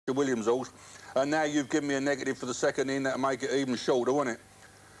the Williams horse. And now you've given me a negative for the second in, that'll make it even shorter, won't it?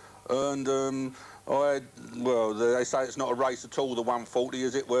 And well, they say it's not a race at all, the 140,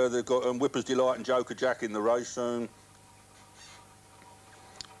 is it? Where they've got Whipper's Delight and Joker Jack in the race.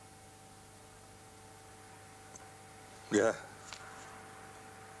 Yeah.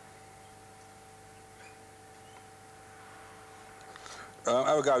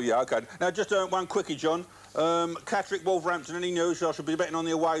 Have a go, yeah, OK. Now, just one quickie, John. Catterick, Wolverhampton, any news? I should be betting on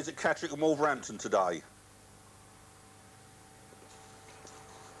the aways at Catterick and Wolverhampton today.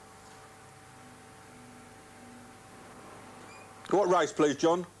 What race, please,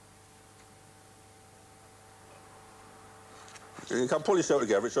 John? You can pull yourself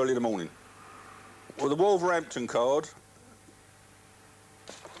together, it's early in the morning. Well, the Wolverhampton card.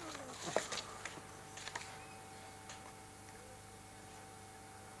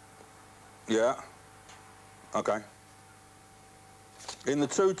 Yeah. OK. In the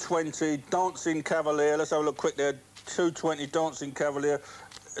 220, Dancing Cavalier, let's have a look quick there. 220, Dancing Cavalier.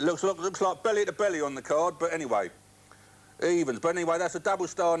 It looks like belly to belly on the card, but anyway. Evens. But anyway, that's a double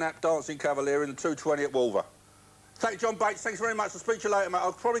star nap Dancing Cavalier in the 220 at Wolver. Thank you, John Bates. Thanks very much. I'll speak to you later, mate.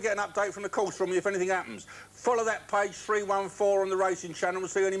 I'll probably get an update from the course from you if anything happens. Follow that page 314 on the racing channel and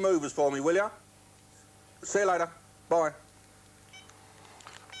see any movers for me, will you? See you later. Bye.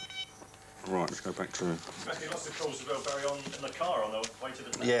 Right, let's go back to... Lots of calls as well, Barry, in the car on the way to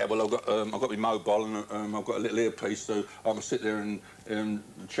the... Yeah, well, I've got my mobile and I've got a little earpiece, so I can sit there and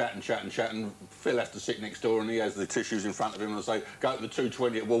chat and chat and chat, and Phil has to sit next door and he has the tissues in front of him, and I say, go to the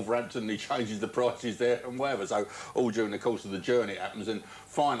 220 at Wolverhampton, and he changes the prices there and whatever. So all during the course of the journey it happens, and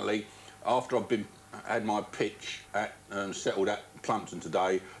finally, after I've had my pitch settled at Plumpton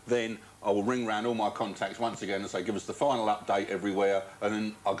today, then I will ring round all my contacts once again and say, give us the final update everywhere, and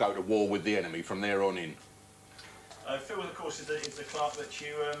then I'll go to war with the enemy from there on in. Phil, of course, is the clerk that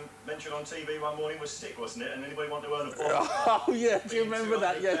you mentioned on TV one morning was sick, wasn't it? And anybody wanted to earn a bond? Oh, yeah, do you remember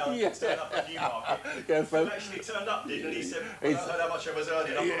that? Yeah, yeah. Turn up at Newmarket. Yeah, Phil. He actually turned up, didn't he? He said, I don't know how much I was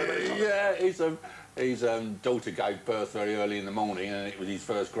earning. Yeah, his daughter gave birth very early in the morning, and it was his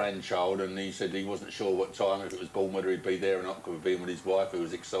first grandchild, and he said he wasn't sure what time, if it was born, whether he'd be there or not, could have been with his wife, who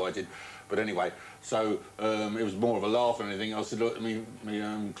was excited. But anyway, so it was more of a laugh than anything. I said, look,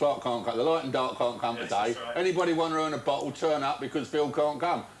 Clark can't come, the light and dark can't come today. Right. Anybody want to earn a bottle, turn up, because Phil can't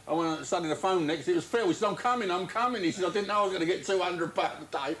come. I went suddenly the phone next, it was Phil. He said, I'm coming. He said, I didn't know I was going to get £200 a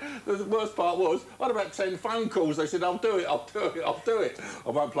day. The worst part was, I had about 10 phone calls. They said, I'll do it. I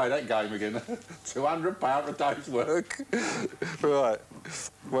won't play that game again. £200 a day's work. Right,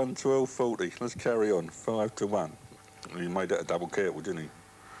 112.40. Let's carry on. 5 to 1. He made that a double careful, didn't he?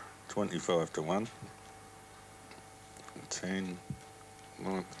 25 to 1. 10,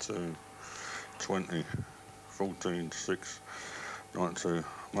 9 to 2, 20, 14, 6, 9 to 2.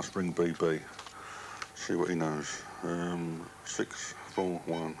 Must ring BB. See what he knows. 6, 4,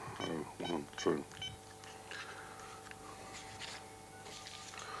 1, 0, 1, 2.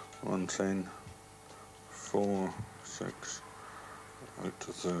 110, 4, 6, 8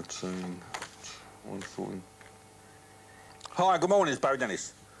 to 13, 114. Hi, good morning, it's Barry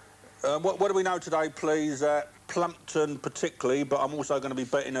Dennis. What do we know today, please? Plumpton particularly, but I'm also going to be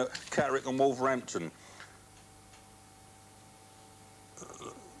betting at Catterick and Wolverhampton.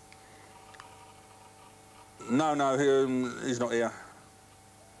 No, he's not here.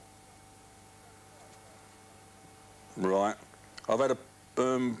 Right. I've had a...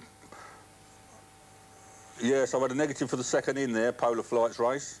 yes, I've had a negative for the second in there, Polar Flights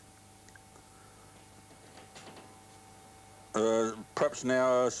race. Perhaps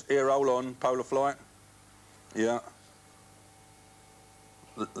now, ear roll on, Polar Flight. Yeah.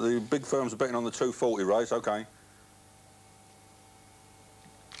 The big firms are betting on the 240 race, OK.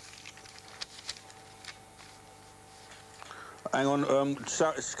 Hang on,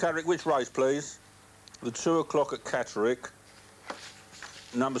 Catterick, which race, please? The 2 o'clock at Catterick.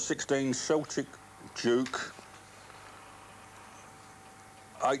 Number 16, Celtic Duke.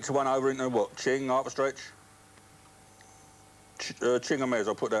 8 to 1 over into what? Ching, half a stretch? Chingamez,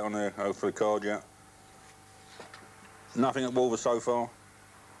 I'll put that on there for the card, yeah. Nothing at Wolver so far.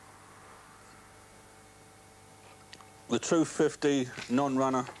 The 250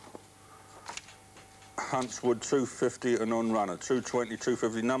 non-runner. Huntswood 250 a non-runner. 220,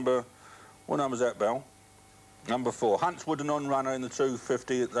 250 number. What number's that, Bell? Number 4. Huntswood a non-runner in the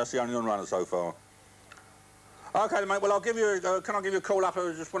 250. That's the only non-runner so far. OK, mate. Well, I'll give you. Can I give you a call up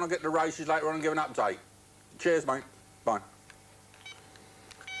just when I get to the races later on and give an update? Cheers, mate. Bye.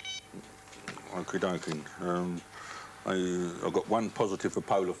 Okie dokie. I've got one positive for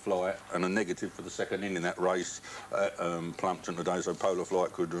Polar Flight and a negative for the second in that race at Plumpton today, so Polar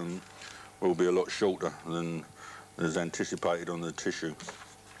Flight could will be a lot shorter than is anticipated on the tissue.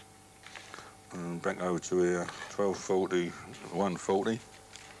 Back over to here, 12.40, 1.40,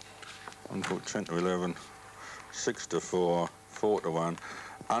 10 to 11, 6 to 4, 4 to 1,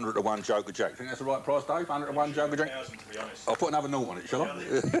 100 to 1 Joker Jack. Think that's the right price, Dave? 100 to 1 Joker Jack? 1,000 to be honest. I'll put another naught on it, shall I?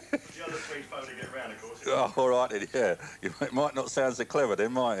 The other three phone to get round, of course. Oh, all right then, yeah. It might not sound so clever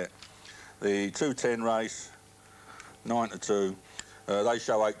then, might it? The 2.10 race, 9 to 2. They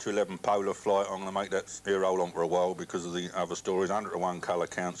show 8 to 11 Polar Flight. I'm going to make that here roll on for a while because of the other stories. 100 to 1 Colour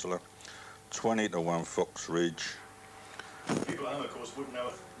Counsellor, 20 to 1 Fox Ridge. People at home, of course, wouldn't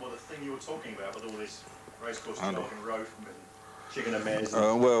know what the thing you were talking about with all this racecourse talk and road and chicken and mares.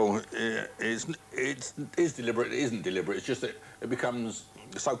 Well, it's deliberate. It isn't deliberate. It's just that it becomes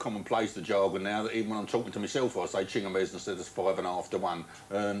so commonplace, the jargon now, that even when I'm talking to myself, I say chingames instead of 5.5 to 1.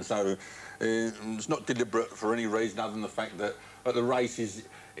 And so it's not deliberate for any reason other than the fact that at the races,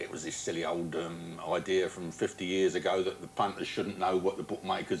 it was this silly old idea from 50 years ago that the punters shouldn't know what the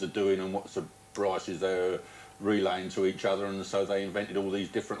bookmakers are doing and what the prices they're relaying to each other, and so they invented all these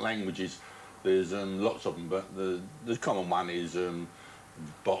different languages. There's lots of them, but the common one is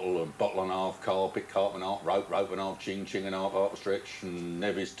bottle and half, carpet and half, rope and half, ching and half, arc stretch, and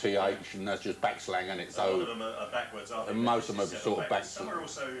Nevis TH, and that's just backslang, isn't it? So a lot of them are backwards, aren't they? And most of them are sort of backwards. Some are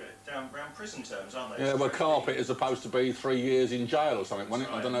also down around prison terms, aren't they? Yeah, well, carpet is supposed to be 3 years in jail or something,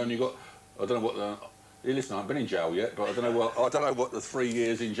 wasn't it? I don't know. And you got, I don't know what the. Listen, I haven't been in jail yet, but I don't know what the 3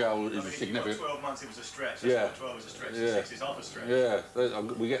 years in jail is significant. 12 months, it was a stretch. Yeah. 12 is a stretch. 6 is half a stretch. Yeah,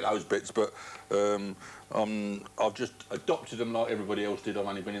 we get those bits, but I've just adopted them like everybody else did. I've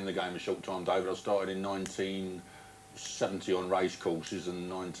only been in the game a short time, David. I started in 1970 on race courses and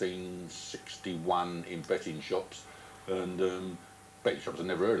 1961 in betting shops, and betting shops had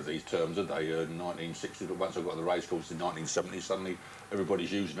never heard of these terms, had they? 1960, but once I got the race course in 1970, suddenly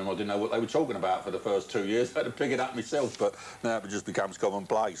everybody's using them. I didn't know what they were talking about for the first 2 years. I had to pick it up myself, but now it just becomes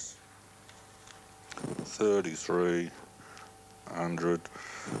commonplace. 3300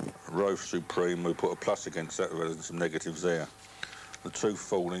 Rofe Supreme, we put a plus against that, there's some negatives there. The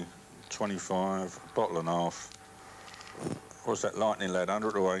 240, 25, bottle and half. What's that, Lightning Lad,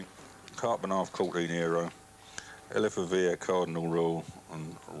 100 away. Carp and half, 14 euro. Elifavir, Cardinal Rule,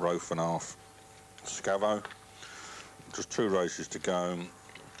 and Rofe and half. Scavo. Just 2 races to go.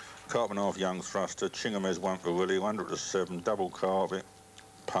 Carp and half, Young Thruster. Chingames, 1 for Willie, 100 to 7. Double carpet,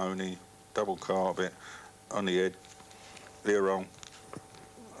 Pony, double carpet, on the head. 0,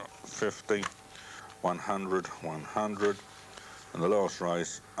 50, 100, 100. And the last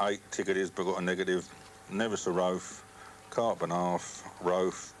race, 8 ticket is, but got a negative. Nevis a Rofe, Carp and half,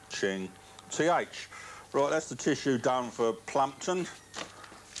 Rofe, Ching, TH. Right, that's the tissue done for Plumpton.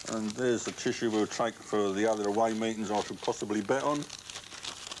 And there's the tissue we'll take for the other away meetings I should possibly bet on.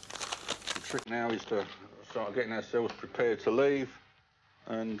 The trick now is to start getting ourselves prepared to leave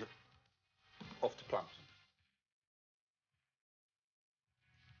and off to Plumpton.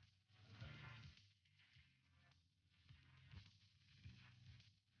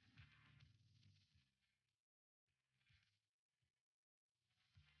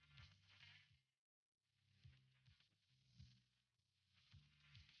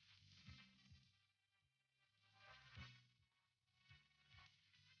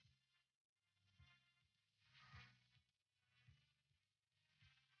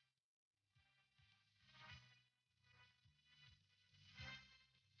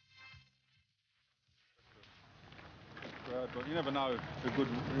 But you never know.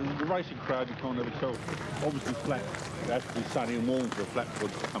 The racing crowd, you can't ever tell. Obviously flat, it has to be sunny and warm for a flat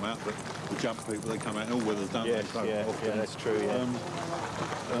foot to come out, but the jump people, they come out in all weathers, don't they? So yeah, that's true, yeah.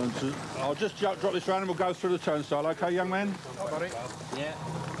 So I'll just drop this round and we'll go through the turnstile, OK, young man? Buddy. Yeah.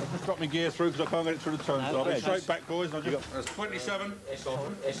 I'll just drop my gear through because I can't get it through the turnstile. I'll be straight back, boys. I'll just... That's 27. Yeah.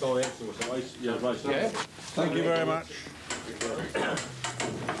 Thank you very much.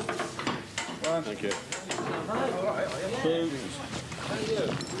 One. Thank you. 2,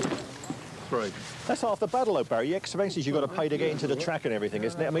 3. That's half the battle, though, Barry. The expenses you've got to pay to get into the track and everything,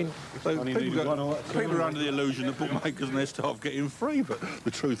 isn't it? I mean, people are under the illusion that bookmakers and their staff get in free, but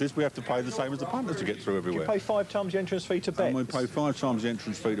the truth is we have to pay the same as the punters to get through everywhere. You pay 5 times the entrance fee to bet. And we pay 5 times the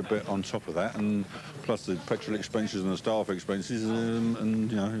entrance fee to bet on top of that, and plus the petrol expenses and the staff expenses,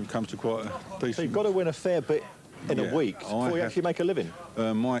 and you know, it comes to quite a decent. So you've got to win a fair bit in a week before you actually make a living.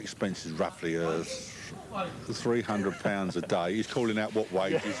 My expenses roughly £300 a day. He's calling out what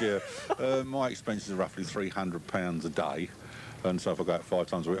wages, yeah. My expenses are roughly £300 a day. And so if I go out 5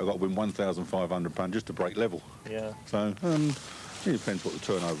 times a week, I've got to win £1,500 just to break level. Yeah. So it depends what the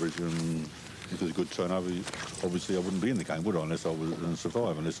turnover is. If there's a good turnover, obviously I wouldn't be in the game, would I, unless I was going to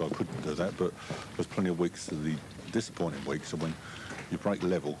survive, unless I couldn't do that. But there's plenty of weeks, the disappointing weeks, are when you break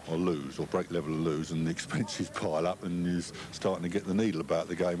level or lose, or break level or lose, and the expenses pile up, and you're starting to get the needle about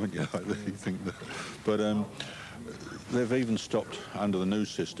the game, aren't you? You think that, but they've even stopped, under the new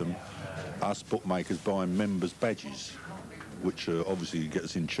system, us bookmakers buying members' badges, which obviously get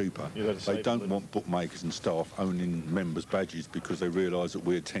us in cheaper. They don't want bookmakers and staff owning members' badges because they realise that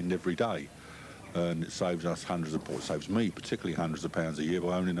we attend every day. And it saves us it saves me particularly hundreds of pounds a year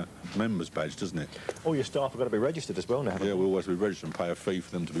by owning a members' badge, doesn't it? All your staff have got to be registered as well now, haven't they? Yeah, we always be registered and pay a fee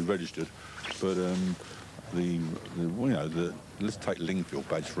for them to be registered. But let's take Lingfield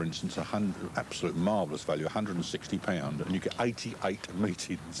badge, for instance, absolute marvellous value, £160, and you get 88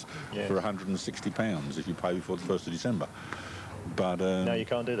 meetings for £160 if you pay before the 1st of December. But now you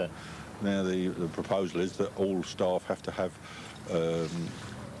can't do that. Now the proposal is that all staff have to have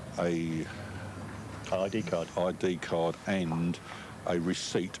a ID card and a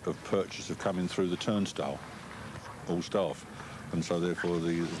receipt of purchase of coming through the turnstile, all staff, and so therefore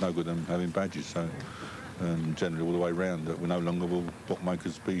there's no good them having badges. So generally all the way round, that we no longer will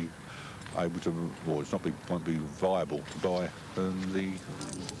bookmakers be able to, or won't be viable to buy the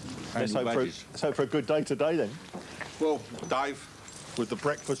annual badges. Let's hope for a good day today then. Well, Dave, with the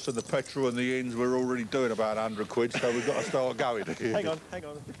breakfast and the petrol and the inns, we're already doing about 100 quid, so we've got to start going. Hang on.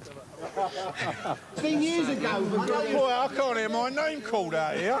 10 years ago. Boy, I can't hear my name called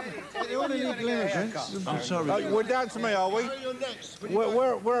out here. I'm sorry. We're down to me, are we?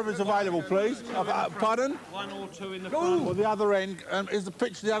 Wherever's available, please. Pardon? 1 or 2 in the front. Well, the other end. Is the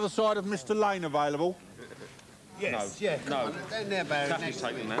pitch the other side of Mr. Lane available? Yes, No. yeah. No. Down there, Barry. Kathy's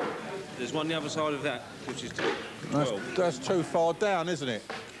taking that. There's one the other side of that, which is 12. That's too far down, isn't it?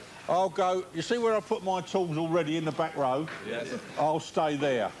 I'll go. You see where I put my tools already in the back row? Yes. I'll stay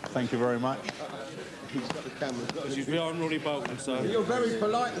there. Thank you very much. He's got the camera. This is beyond Roddy Bolton, so... You're very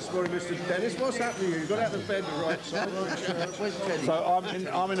polite this morning, Mr. Dennis. What's happening to you? You got out of bed the right side. Where's Teddy? So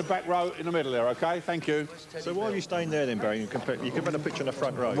I'm in the back row in the middle there, OK? Thank you. So why are you staying there then, Barry? You can put a picture on the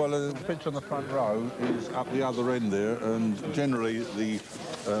front row. Well, the pitch on the front row is up the other end there, and generally the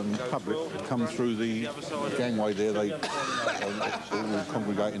public come through the gangway there. They all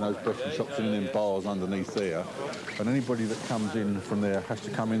congregate in those breakfast shops and in them bars underneath there, and anybody that comes in from there has to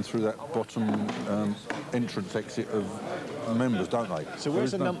come in through that bottom entrance exit of members, don't they? So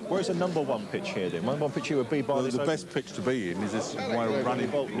where's the number 1 pitch here then? Number 1 pitch here would be by the best pitch to be in is this where Ronnie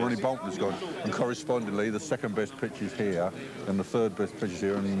Bolton's gone, and correspondingly the second best pitch is here, and the third best pitch is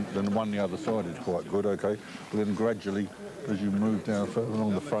here, and then the one the other side is quite good, OK? But then gradually, as you move down further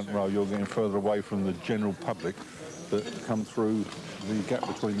along the front row, you're getting further away from the general public that come through the gap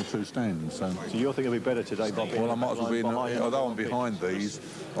between the 2 stands. So you're thinking it'll be better today, Bob? Well, I might as well be in, although I'm behind these,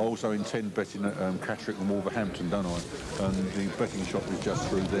 I also intend betting at Catterick and Wolverhampton, don't I? And the betting shop is just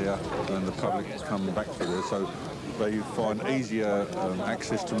through there, and the public is coming back through there, so they find easier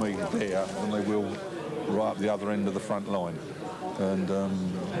access to me there than they will right up the other end of the front line. And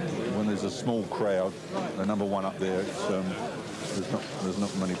when there's a small crowd, the number 1 up there, there's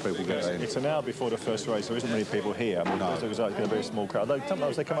not many people get in. It's an hour before the first race, so there isn't many people here. I mean, it looks like it's going to be a small crowd. Though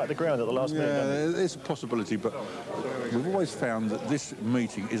sometimes they come out the ground at the last minute. Yeah, it's a possibility, but we've always found that this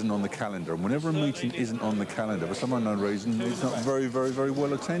meeting isn't on the calendar, and whenever a meeting isn't on the calendar, for some unknown reason, it's not very, very, very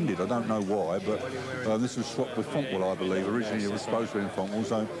well attended. I don't know why, but this was swapped with Fonkwell, I believe. Originally it was supposed to be in Fonkwell,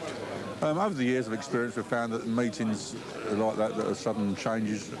 so... over the years of experience, we've found that meetings like that are sudden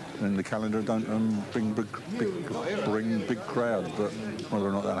changes in the calendar don't bring big crowds. But whether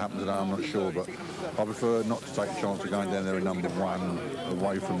or not that happens today, I'm not sure. But I prefer not to take a chance of going down there in number 1,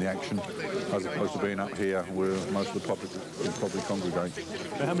 away from the action, as opposed to being up here where most of the public will probably congregate.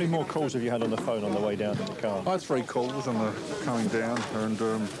 Now, how many more calls have you had on the phone on the way down to the car? I had 3 calls on the coming down, and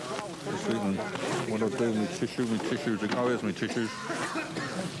just thinking, what do I do with my tissues? Oh, here's my tissues.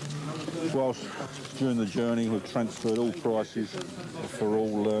 Whilst during the journey we've transferred all prices for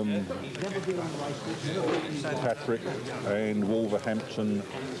all Catterick and Wolverhampton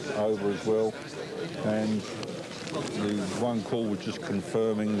over as well, and the one call was just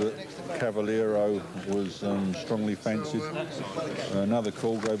confirming that Cavaliero was strongly fancied. Another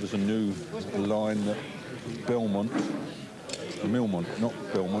call gave us a new line that Belmont Millmont, not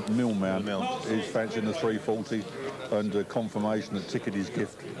Belmont, Millmount is fancying the 340, and confirmation that Ticket is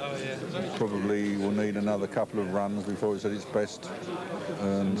Gift probably will need another couple of runs before it's at its best,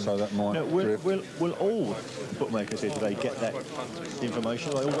 so that might Now, will all bookmakers here today get that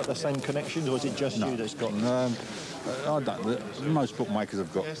information? Have they all got the same connections, or is it just you that's got... I don't. Most bookmakers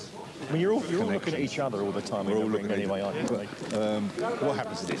have got... I mean, you're all looking at each other all the time. We're all looking anyway, aren't you? What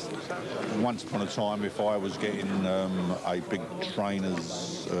happens is this. Once upon a time, if I was getting a big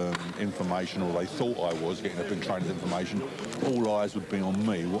trainer's information, or they thought I was getting a big trainer's information, all eyes would be on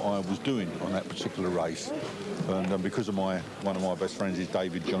me, what I was doing on that particular race. And because of one of my best friends is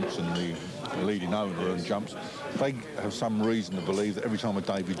David Johnson, the leading owner and jumps, they have some reason to believe that every time a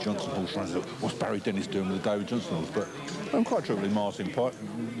David Johnson horse runs, what's Barry Dennis doing with the David Johnson horse? But quite truthfully, Martin Pike,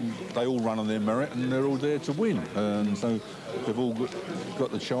 they all run on their merit and they're all there to win. And so they've all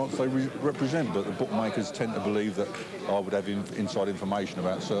got the chance they represent. But the bookmakers tend to believe that I would have inside information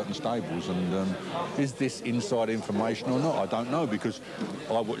about certain stables. And is this inside information or not? I don't know, because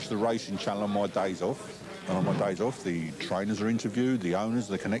I watch the racing channel on my days off. And on my days off, the trainers are interviewed, the owners,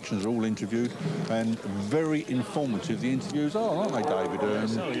 the connections are all interviewed, and very informative the interviews are, aren't they, David?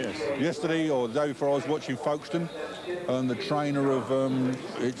 Yes. Yesterday, or the day before, I was watching Folkestone, and the trainer of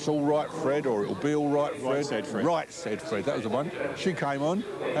It's All Right Fred, or It'll Be All Right Fred. Right said Fred, that was the one. She came on,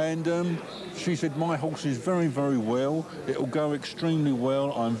 and she said, my horse is very, very well. It'll go extremely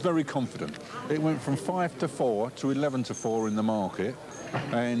well. I'm very confident. It went from 5-4 to 11-4 in the market,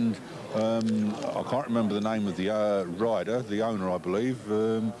 and I can't remember the name of the rider, the owner, I believe.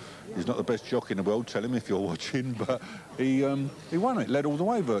 He's not the best jockey in the world, tell him if you're watching, but he won it, led all the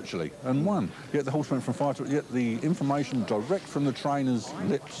way virtually, and won. Yet the horse went from 5 to... Yet the information direct from the trainer's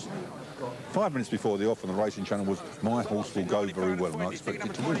lips 5 minutes before the off on the racing channel was, my horse will go very well and I expect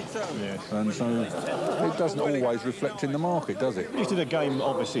it to win. Yes. And so it doesn't always reflect in the market, does it? Used to the game,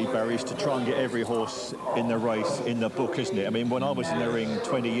 obviously, Barry, is to try and get every horse in the race in the book, isn't it? I mean, when I was in the ring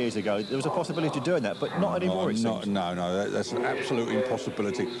 20 years ago, there was a possibility of doing that, but not anymore, it seems. No, that's an absolute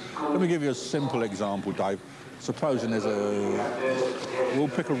impossibility. Let me give you a simple example, Dave. Supposing there's we'll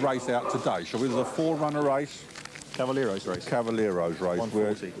pick a race out today, shall we? There's a 4-runner race. Cavaliero's race. Cavaliero's race.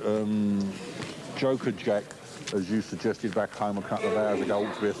 140. Where Joker Jack, as you suggested back home a couple of hours ago,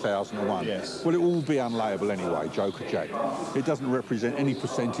 ought to be 1,000-to-1. Yes. Well, it will be unlayable anyway, Joker Jack. It doesn't represent any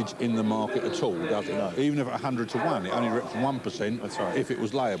percentage in the market at all, does it? No. Even if 100-to-1, it only represents 1%. That's right. If it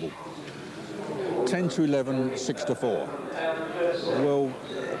was layable. 10-to-11, 6-to-4. Well,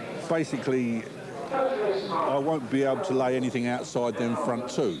 basically, I won't be able to lay anything outside them front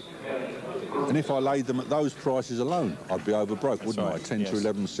two. And if I laid them at those prices alone, I'd be over broke, wouldn't I?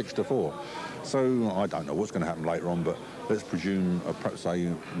 10-to-11, 6-to-4. So I don't know what's going to happen later on, but let's presume, perhaps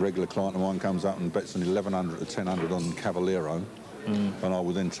a regular client of mine comes up and bets an 1,100 to 1,000 on Cavaliero, and I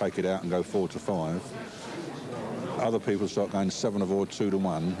will then take it out and go 4-to-5. Other people start going 7-to-4,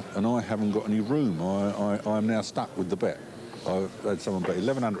 2-to-1, and I haven't got any room. I'm now stuck with the bet. I've had someone bet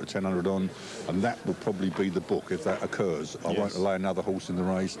 1,100 to 1,000 on, and that will probably be the book if that occurs. I won't lay another horse in the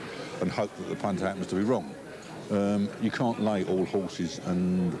race and hope that the punter happens to be wrong. You can't lay all horses,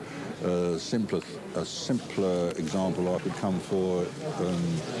 and a simpler example I could come for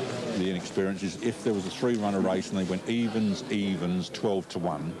the inexperience is if there was a 3-runner race and they went evens,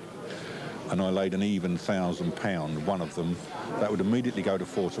 12-to-1, and I laid an even £1,000, one of them, that would immediately go to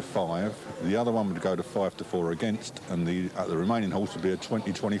 4-to-5. The other one would go to 5-to-4 against, and the remaining horse would be a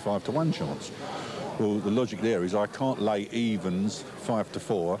 20-25-to-1 chance. Well, the logic there is I can't lay evens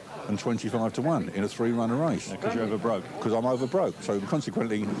 5-to-4 and 25-to-1 in a 3-runner race. Because you're over broke. Because I'm over broke. So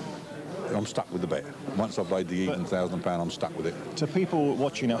consequently, I'm stuck with the bet. Once I've laid the even £1,000, I'm stuck with it. To people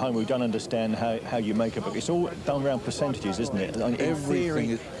watching at home who don't understand how you make a book, it's all done around percentages, isn't it?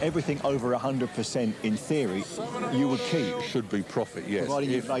 Everything over 100% in theory, you would keep. Should be profit, yes. Providing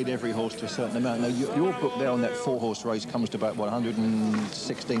you've laid every horse to a certain amount. Now, your book there on that 4-horse race comes to about, what,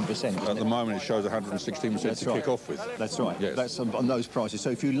 116%? At the moment, it shows 116% to kick off with. That's right. Yes. That's on those prices. So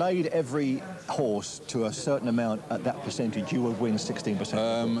if you laid every horse to a certain amount at that percentage, you would win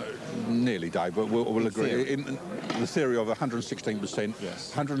 16%. Nearly, Dave, but we'll agree. In the theory of 116%,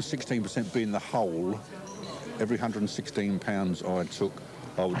 yes. 116% being the whole, every £116 I took,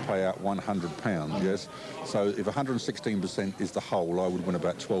 I would pay out £100, yes? So if 116% is the whole, I would win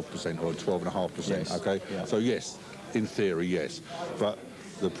about 12% or 12.5%, yes. OK? Yeah. So, yes, in theory, yes. But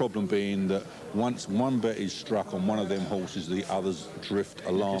the problem being that once one bet is struck on one of them horses, the others drift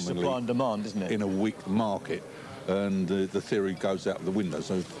alarmingly. Supply and demand, isn't it? In a weak market. And the theory goes out the window.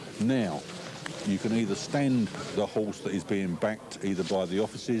 So now, you can either stand the horse that is being backed either by the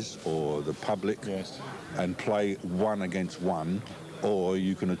offices or the public, yes, and play one against one, or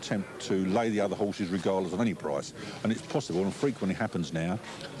you can attempt to lay the other horses regardless of any price. And it's possible, and frequently happens now,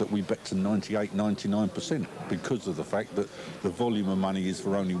 that we bet to 98, 99% because of the fact that the volume of money is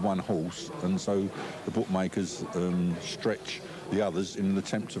for only one horse, and so the bookmakers stretch the others in an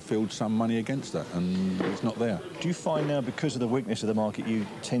attempt to field some money against that, and it's not there. Do you find now, because of the weakness of the market, you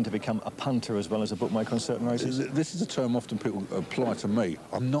tend to become a punter as well as a bookmaker on certain races? This is a term often people apply to me.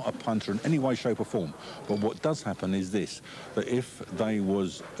 I'm not a punter in any way, shape or form. But what does happen is this, that if they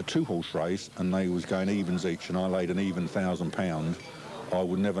was a two-horse race and they was going evens each and I laid an even £1,000, I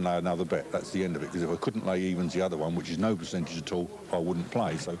would never lay another bet. That's the end of it, because if I couldn't lay evens the other one, which is no percentage at all, I wouldn't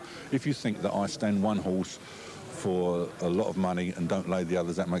play. So if you think that I stand one horse for a lot of money and don't lay the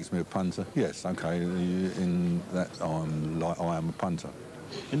others, that makes me a punter. Yes, okay, in that I am a punter.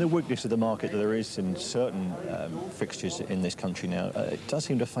 In the weakness of the market that there is in certain fixtures in this country now, it does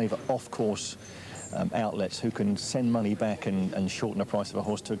seem to favour off-course outlets who can send money back and shorten the price of a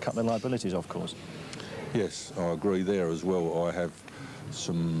horse to cut their liabilities, of course. Yes, I agree there as well. I have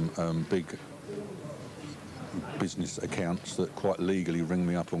some big business accounts that quite legally ring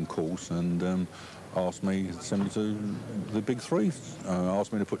me up on course and asked me, send me to the big three,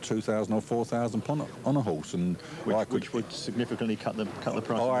 asked me to put 2,000 or 4,000 on a horse, and which would significantly cut the price of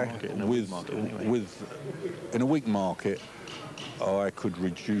the market in a weak market anyway. In a weak market, I could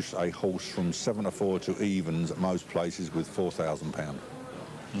reduce a horse from 7-4 to evens at most places with £4,000.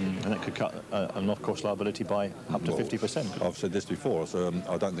 And that could cut an off-course liability by up to 50%. I've said this before, so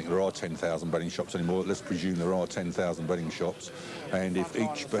I don't think there are 10,000 betting shops anymore. Let's presume there are 10,000 betting shops, and if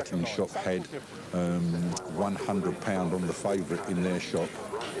each betting shop had £100 on the favourite in their shop,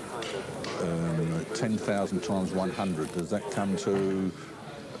 10,000 times 100, does that come to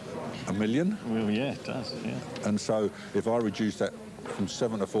 $1 million? Well, yeah, it does, yeah. And so if I reduce that from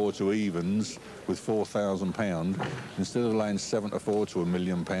 7-4 to evens with £4,000, instead of laying 7-4 to £1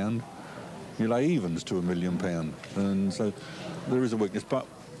 million, you lay evens to £1 million. And so there is a weakness, but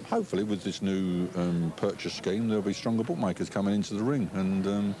hopefully with this new purchase scheme there'll be stronger bookmakers coming into the ring,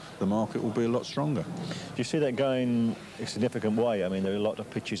 and the market will be a lot stronger. Do you see that going a significant way? I mean, there are a lot of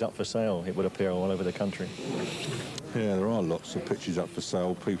pitches up for sale, it would appear, all over the country. Yeah, there are lots of pitches up for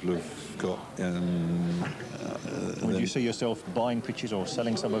sale. People have got... Would you see yourself buying pitches or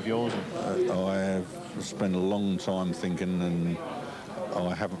selling some of yours? I have spent a long time thinking, and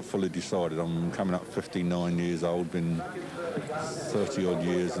I haven't fully decided. I'm coming up 59 years old, been 30-odd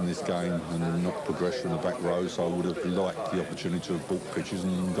years in this game and not progressed from the back row, so I would have liked the opportunity to have bought pitches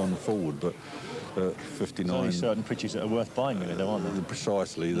and gone forward, but 59... There's only certain pitches that are worth buying, really, though, aren't there?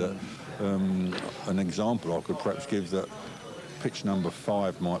 Precisely. That, an example I could perhaps give, that pitch number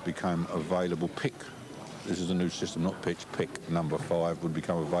 5 might become available. This is a new system, not pitch. Pick number 5 would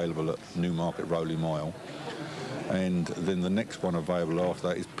become available at Newmarket Rowley Mile. And then the next one available after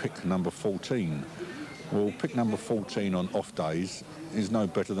that is pick number 14. Well, pick number 14 on off days is no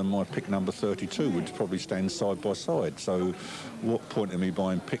better than my pick number 32, which probably stands side by side. So what point of me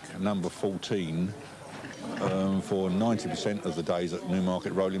buying pick number 14 for 90% of the days at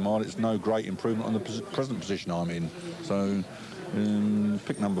Newmarket Rowley Mile? It's no great improvement on the present position I'm in. So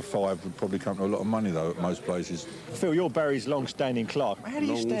pick number 5 would probably come to a lot of money, though, at most places. Phil, you're Barry's long-standing clerk. How do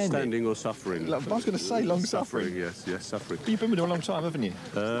you stand it? Long-standing or suffering? I was going to say long-suffering. Yes, suffering. But you've been with him a long time, haven't you?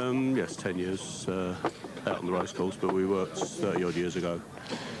 Yes, 10 years out on the race course, but we worked 30-odd years ago.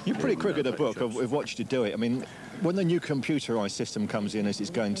 You're pretty quick at the book. I've watched you do it. I mean, when the new computerised system comes in, as it's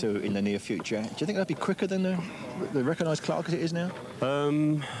going to in the near future, do you think that'd be quicker than the recognised clerk as it is now?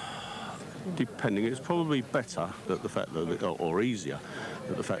 Depending, it's probably better that the fact that, or easier,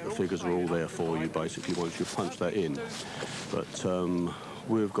 that the fact the figures are all there for you basically once you punch that in. But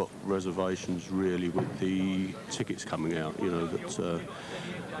we've got reservations really with the tickets coming out. You know that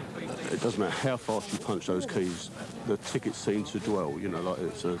it doesn't matter how fast you punch those keys, the tickets seem to dwell. You know, like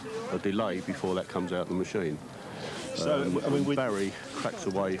it's a delay before that comes out the machine. So, I mean, Barry cracks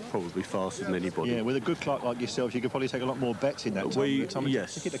away probably faster than anybody. Yeah, with a good clerk like yourself, you could probably take a lot more bets in that time.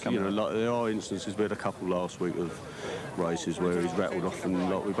 Yes, you know, like there are instances, we had a couple last week of races where he's rattled off, and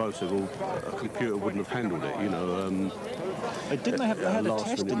like we both said, well, a computer wouldn't have handled it, you know. Didn't they had a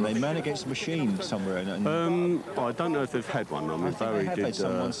test, didn't they, man against machine somewhere? I don't know if they've had one. I mean, Barry did.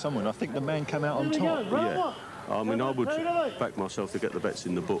 Someone. I think the man came out on top. Yeah. I mean, I would back myself to get the bets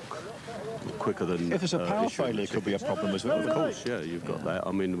in the book quicker than... If there's a power failure, it could be a problem as well. Of course, yeah, you've got that.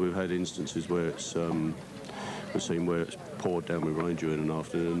 I mean, we've had instances where it's We've seen where it's poured down with rain during an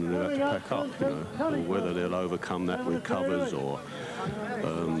afternoon and they've had to pack up, you know. Or whether they'll overcome that with covers or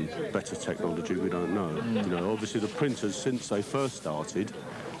better technology, we don't know. You know, obviously the printers, since they first started,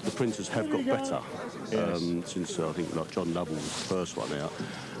 the printers have got better. Since I think like John Lovell was the first one out,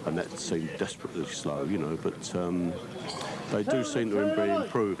 and that seemed desperately slow, you know, but they do seem to be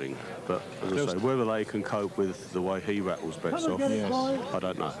improving. But as I say, whether they can cope with the way he rattles bets off, I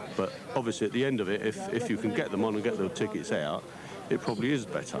don't know. But obviously at the end of it, if you can get them on and get the tickets out, it probably is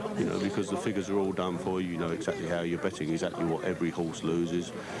better, you know, because the figures are all done for you. You know exactly how you're betting, exactly what every horse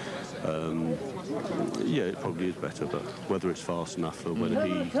loses. Yeah, it probably is better, but whether it's fast enough or whether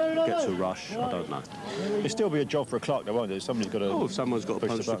he gets a rush, I don't know. It'll still be a job for a clerk, though, won't there? Somebody's got to. Oh, someone's got to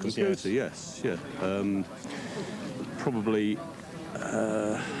punch the computer. Yes, yeah. Probably.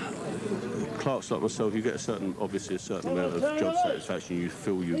 Clerks like myself, you get obviously a certain amount of job satisfaction. You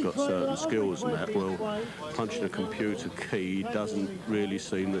feel you've got certain skills and that. Well, punching a computer key doesn't really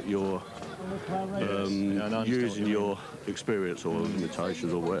seem that you're using your experience or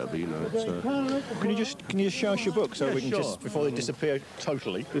limitations or whatever. You know. Can you just show us your book so we can just before they disappear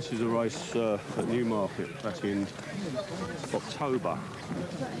totally? This is a race at Newmarket back in October.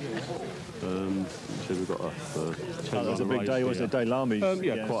 So we've got a 10 that was a big day, wasn't it? Daylami.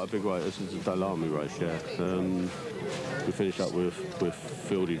 Yeah, quite a big race. This is a Daylami race, yeah. We finished up with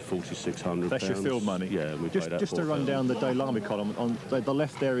fielding £4,600. That's your field money? Yeah, we paid that. Just to run down the Daylami column, on the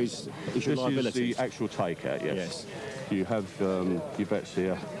left there is your liability. This is the actual takeout, yes. You have your bets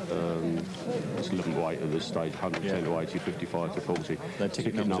here. It's 11 to 8 at this stage, 110 to 80, 55 to 40. The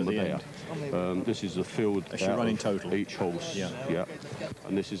ticket number there. This is the field that's your running total. Each horse. Yeah.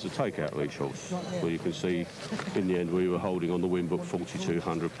 And this is the takeout of each horse. Well, you can see in the end we were holding on the win book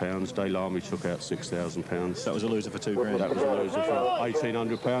 £4,200. Daylami took out £6,000. That was a loser for £2,000. That was a loser for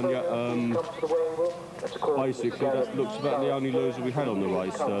 £1,800. Yeah. Basically, that looks about the only loser we had on the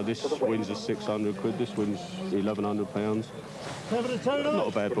race. This wins us £600. This wins £1,100. Not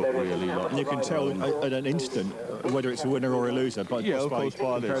a bad book, really. And you can tell at an instant whether it's a winner or a loser, but of course,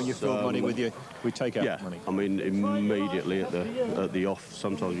 by comparing your field money with your take-out money. I mean, immediately at the off,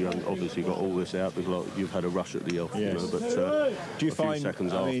 sometimes you haven't obviously got all this out because you've had a rush at the off, you know, but do you find,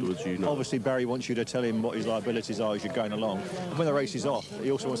 seconds afterwards, you know. Obviously, Barry wants you to tell him what his liabilities are as you're going along. When the race is off,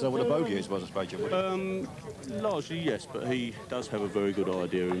 he also wants to know what a bogey is, I suppose. Largely, yes, but he does have a very good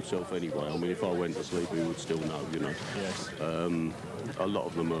idea himself anyway. I mean, if I went to sleep, he would still know, you know. Yes. A lot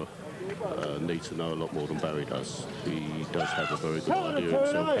of them need to know a lot more than Barry does. He does have a very good idea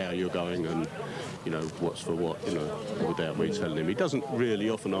himself how you're going and, you know, what's for what, you know, without me telling him. He doesn't really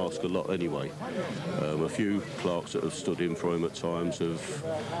often ask a lot anyway. A few clerks that have stood in for him at times have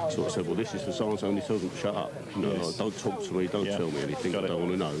sort of said, well, this is for so-and-so, and he tells them, shut up. You know, like, don't talk to me, don't tell me anything I don't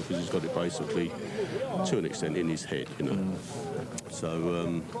want to know, because he's got it basically, to an extent, in his head, you know.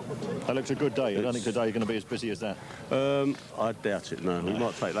 So that looks a good day. I don't think today you're going to be as busy as that. I doubt it, no. We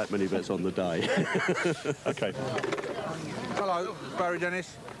might take that many bets on the day. OK. Hello, Barry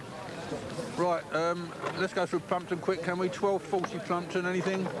Dennis. Right, let's go through Plumpton quick, can we? 12.40 Plumpton,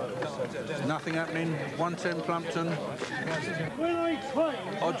 anything? Nothing happening. 110 Plumpton.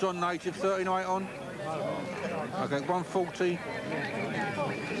 Odds on native, 39 on. OK, 140.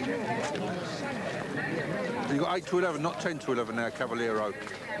 You've got 8 to 11, not 10 to 11 now, Cavaliero.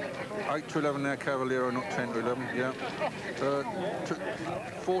 8 to 11 now, Cavaliero, not 10 to 11, yeah.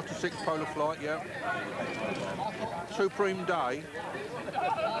 4 to 6 Polar Flight, yeah. Supreme Day.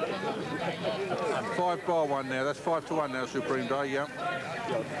 5 bar 1 now, that's 5 to 1 now, Supreme Day, yeah.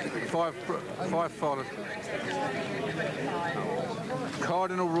 5 followed.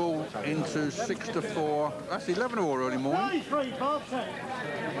 Cardinal Rule into 6 to 4. That's 11 to 4 early morning. 7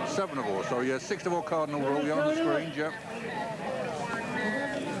 to 4, sorry, yeah. 6 to 4 Cardinal Rule, yeah, on the screen, yeah.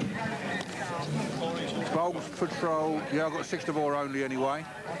 Bulls Patrol, yeah, I've got 6 to 4 only anyway.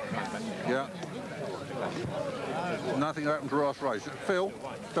 Yeah. Nothing happened to Ross Race. Phil,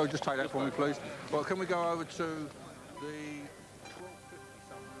 just take that for me, please. Well, can we go over to the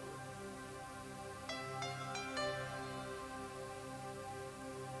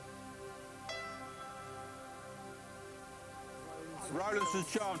 12.50?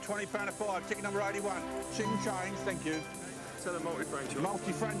 Rowlandson's Charm, £20 a 5, ticket number 81. Chicken change, thank you. Tell them multi-franchise.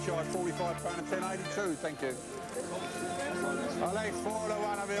 Multi-franchise, £45 a 10, 82, thank you. Alex 4 to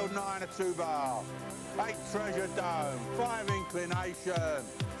 1 Unveiled, 9 to 2 bar. 8 Treasure Dome, 5 Inclination.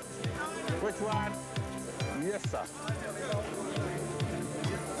 Which one? Yes, sir.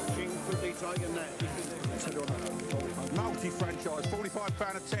 Quickly taking that. Multi-franchise,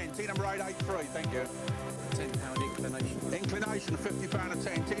 £45 a 10, T number 883, thank you. £10 inclination. Inclination, £50 a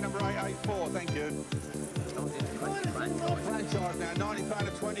 10, T number 884, thank you. Franchise now, £90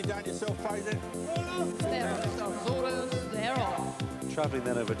 to 20, down yourself, pays it. They're off. Travelling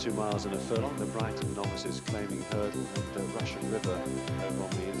then over 2 miles and a furlong, the Brighton novices claiming hurdle, and the Russian River over on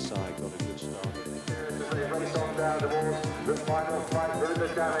the inside got a good start. Race on down towards the final flight. Very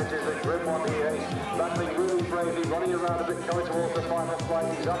good damage is a grim one here. Battling really bravely, running around a bit, coming towards the final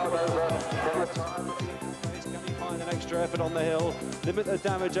flight. He's up and over from the time. Can he find an extra effort on the hill? Limit the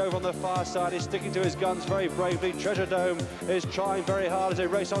damage over on the far side. He's sticking to his guns very bravely. Treasure Dome is trying very hard as they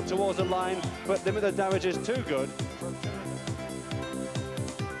race on towards the line, but limit the damage is too good.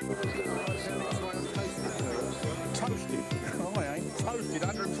 Toasted. Oh, I ain't toasted.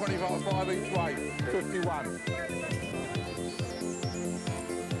 125 each way. 51.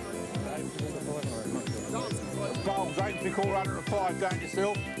 Bowls, 8.25 down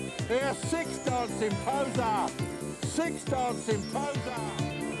yourself. Here's 6 dancing poser. 6 dancing poser.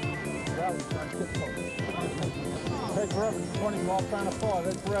 Head for Evans, 25 a 5.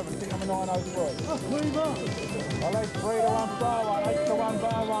 Head for Evans, think I'm a 903. I like 3 to 1 bar 1, 8 to 1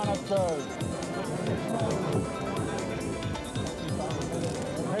 bar 1 or 2.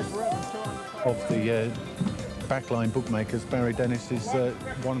 Of the backline bookmakers, Barry Dennis is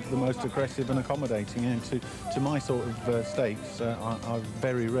one of the most aggressive and accommodating. And to my sort of stakes, I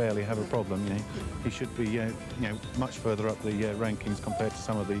very rarely have a problem. You know, he should be much further up the rankings compared to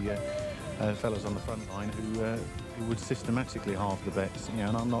some of the fellows on the front line who would systematically halve the bets. You know,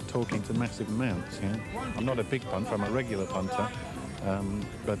 and I'm not talking to massive amounts. You know, I'm not a big punter. I'm a regular punter.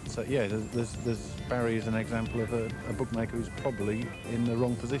 Yeah, there's Barry is an example of a bookmaker who's probably in the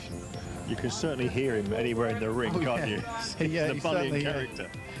wrong position. You can certainly hear him anywhere in the ring, can't you? Yeah, the bullying character.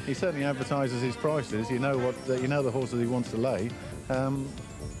 He certainly advertises his prices. You know the horses he wants to lay.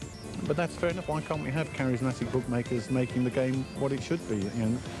 But that's fair enough. Why can't we have charismatic bookmakers making the game what it should be?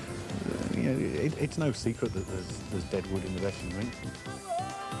 It's no secret that there's dead wood in the betting ring.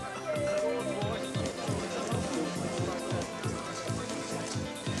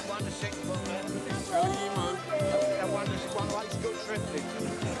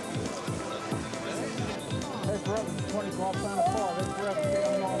 Head for Evans, 25 a 5. Head for Evans, think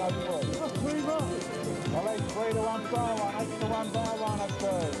I'm a 903. I like 3 to 1 bar 1, 8 to 1 bar 1 or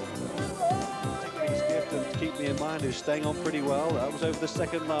 2. His gift and Keep Me in Mind, who's staying on pretty well. That was over the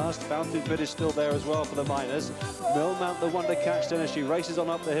second last. Fountain Bid is still there as well for the minors. Millmount, the one to catch then as she races on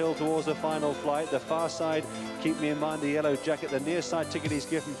up the hill towards the final flight. The far side, Keep Me in Mind, the yellow jacket. The near side, Tickety's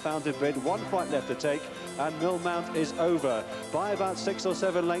Gift and Fountain Bid. 1 flight left to take, and Millmount is over by about 6 or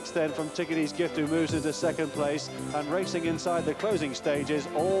 7 lengths then from Tickety's Gift, who moves into second place, and racing inside the closing stages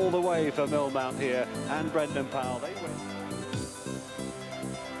all the way for Millmount here and Brendan Powell. They win.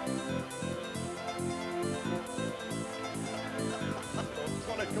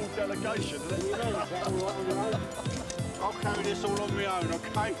 Delegation, I'll carry this all on my own,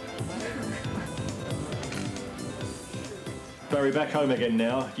 okay? Barry, back home again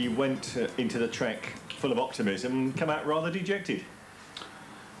now. You went into the track full of optimism, come out rather dejected.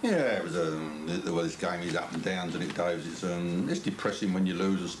 Yeah, it was well, this game is up and downs, and it's depressing when you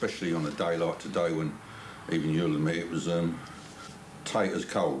lose, especially on a day like today when even you'll admit it was tight as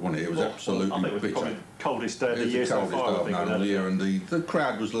cold, wasn't it? It was absolutely I think it was bitter. probably the coldest day of the year so far. It was the coldest day of the year, and the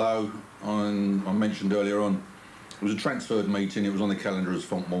crowd was low. I mentioned earlier on, it was a transferred meeting. It was on the calendar as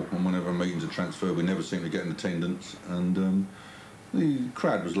Fontmore, and whenever meetings are transferred, we never seem to get an attendance. And the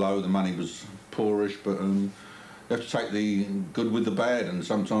crowd was low, the money was poorish, but you have to take the good with the bad, and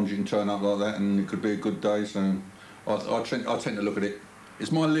sometimes you can turn up like that, and it could be a good day. So I tend to look at it.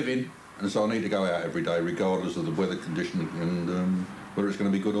 It's my living. And so I need to go out every day, regardless of the weather condition and whether it's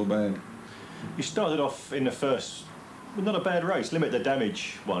going to be good or bad. You started off in the first, well, not a bad race, Limit the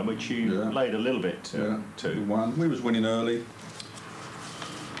Damage one, which you laid a little bit to. We was winning early.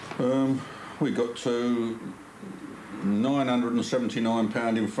 We got to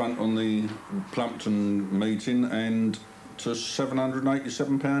 £979 in front on the Plumpton meeting, and to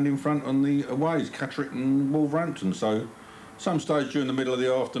 £787 in front on the aways, Catterick and Wolverhampton. So some stage during the middle of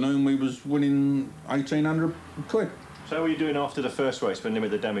the afternoon we was winning £1,800. So how were you doing after the first race when Limit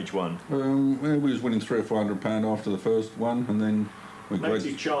the Damage won? We was winning £300 or £400 after the first one, and then we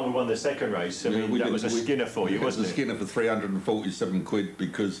Native Charm won the second race. I mean, that was a Skinner for you, wasn't it? It was a Skinner for £347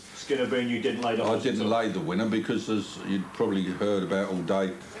 because Skinner being you didn't lay the horse. I didn't lay the winner because, as you'd probably heard about all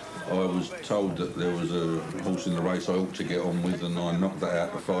day, I was told that there was a horse in the race I ought to get on with, and I knocked that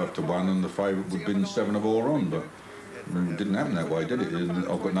out to 5 to 1, and the favourite would have been 7 of all on, but it didn't happen that way, did it?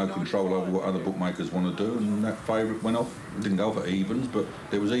 I've got no control over what other bookmakers want to do, and that favourite went off. It didn't go for evens, but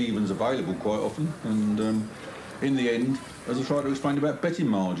there was evens available quite often, and in the end as I tried to explain about betting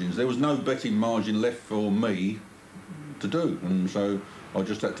margins, there was no betting margin left for me to do, and so I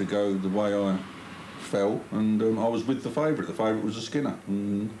just had to go the way I fell, and I was with the favourite. The favourite was a Skinner,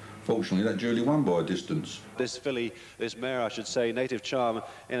 and fortunately that duly won by a distance. This filly, this mare I should say, Native Charm,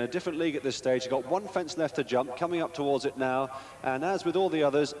 in a different league at this stage, got one fence left to jump, coming up towards it now, and as with all the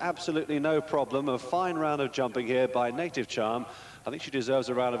others, absolutely no problem. A fine round of jumping here by Native Charm. I think she deserves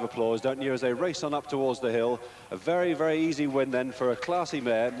a round of applause, don't you, as they race on up towards the hill. A very, very easy win then for a classy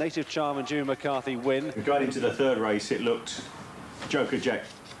mare. Native Charm and June McCarthy win. Going into the third race, it looked Joker Jack,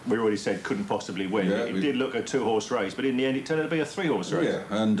 we already said, couldn't possibly win. Yeah, it did look a two-horse race, but in the end it turned out to be a three-horse race. Yeah,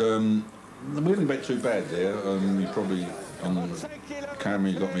 and we didn't bet too bad there. You probably, on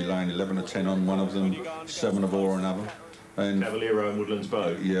camera, you got me laying 11 or 10 on one of them, 7 of or another. And Cavaliero and Woodlands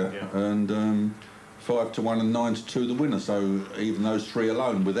Bow. Yeah, and 5 to 1 and 9 to 2 the winner. So even those 3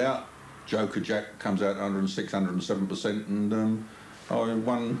 alone, without Joker Jack, comes out 106, 107%, and I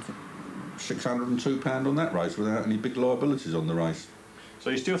won £602 on that race without any big liabilities on the race.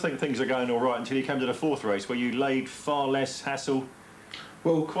 So you still think things are going all right until you came to the fourth race, where you laid far less hassle.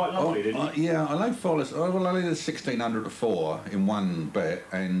 Well, quite lovely, didn't you? Yeah, I laid far less. I laid 1,600 to 4 in one bet,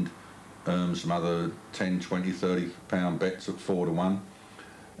 and some other 10, 20, 30 pound bets at 4 to 1.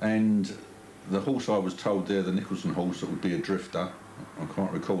 And the horse I was told there, the Nicholson horse, that would be a drifter. I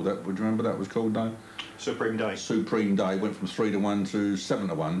can't recall that. Would you remember that was called, Dave? Supreme Day. Supreme Day went from 3 to 1 to 7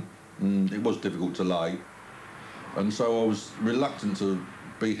 to 1. And it was difficult to lay. And so I was reluctant to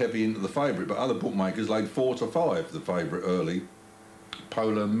be heavy into the favourite, but other bookmakers laid 4 to 5 the favourite early.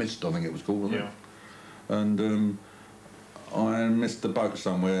 Polar Mist, I think it was called, wasn't it? And I missed the boat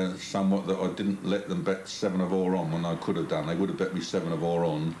somewhere, somewhat, that I didn't let them bet 7 of or on when I could have done. They would have bet me 7 of or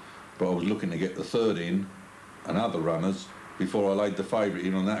on, but I was looking to get the third in and other runners before I laid the favourite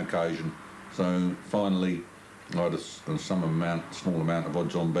in on that occasion. So finally I had a small amount of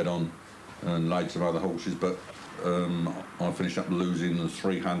odds on bet on and laid some other horses, but I finished up losing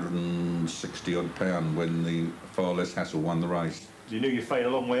 360 odd pound when the Far Less Hassle won the race. You knew you faded a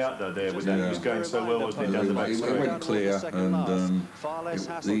long way out there with that. It was going so well, wasn't it, down the back straight? It went clear, and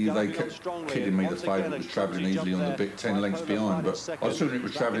they kept kidding me the favourite was travelling easily on the bit 10 lengths behind, but I assumed it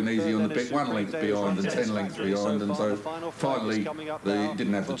was travelling easy on the bit 1 length behind and 10 lengths behind, and so finally they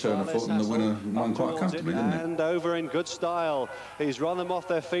didn't have to turn a foot, and the winner won quite comfortably, didn't it? And over in good style. He's run them off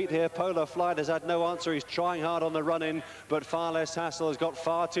their feet here. Polar Flight has had no answer. He's trying hard on the run-in, but Far Less Hassle has got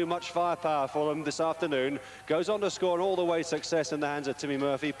far too much firepower for him this afternoon. Goes on to score an all-the-way success in the hands of Timmy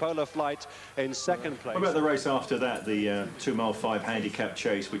Murphy. Polar Flight in second place. What about the race after that, the 2 mile 5 handicap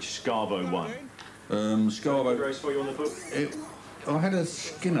chase, which Scarbo won? Scarbo. Race for you on the book? I had a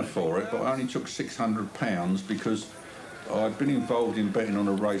Skinner for it, but I only took £600 because I'd been involved in betting on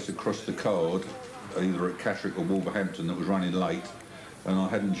a race across the card, either at Catterick or Wolverhampton, that was running late, and I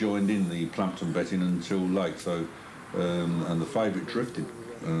hadn't joined in the Plumpton betting until late. So, and the favourite drifted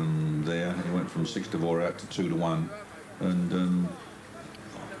there. He went from 6 to 4 out to 2 to 1. And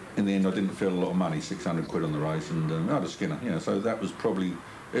in the end, I didn't feel a lot of money, 600 quid on the race, and I had a Skinner. Yeah, so that was probably,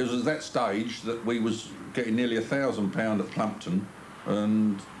 it was at that stage that we was getting nearly £1,000 at Plumpton,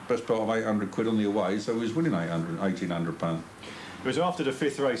 and best part of 800 quid on the away, so we was winning £1,800. It was after the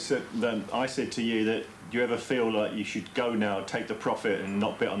 5th race that I said to you that you ever feel like you should go now, take the profit and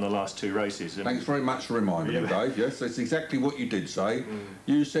not bet on the last 2 races? Thanks very much for reminding me, Dave. Yes, that's exactly what you did say.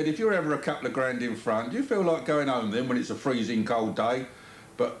 You said if you're ever a couple of grand in front, do you feel like going home then when it's a freezing cold day?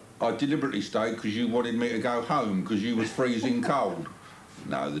 But I deliberately stayed because you wanted me to go home because you was freezing cold.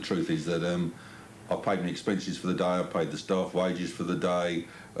 No, the truth is that I paid my expenses for the day, I paid the staff wages for the day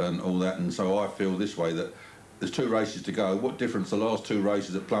and all that, and so I feel this way, that there's 2 races to go. What difference the last 2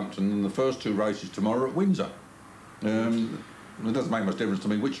 races at Plumpton and the first 2 races tomorrow at Windsor? It doesn't make much difference to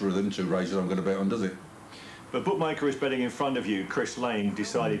me which of them 2 races I'm going to bet on, does it? But Bookmaker is betting in front of you. Chris Lane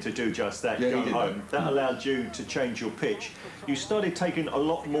decided to do just that, yeah, go home. That allowed you to change your pitch. You started taking a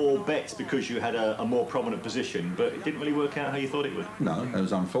lot more bets because you had a more prominent position, but it didn't really work out how you thought it would. No, it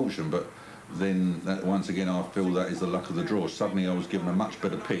was unfortunate, but then once again I feel that is the luck of the draw. Suddenly I was given a much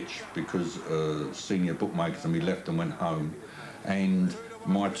better pitch because senior bookmakers and we left and went home, and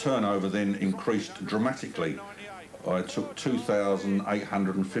my turnover then increased dramatically. I took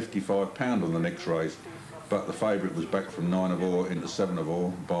 £2,855 on the next race, but the favourite was back from 9 of or into 7 of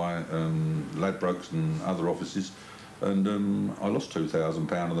or by Ladbrokes and other offices, and I lost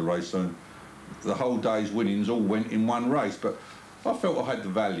 £2,000 on the race, so the whole day's winnings all went in one race. But I felt I had the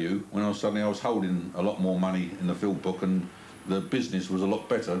value when I was holding a lot more money in the field book, and the business was a lot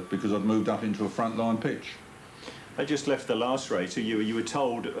better because I'd moved up into a frontline pitch. They just left the last race. You were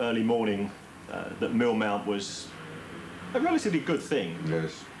told early morning that Millmount was a relatively good thing.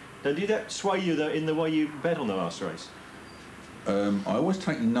 Yes. Now, did that sway you in the way you bet on the last race? I always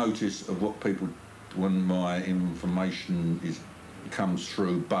take notice of what people, when my information comes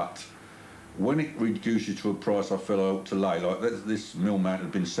through, but when it reduces to a price I feel I ought to lay, like this Millmount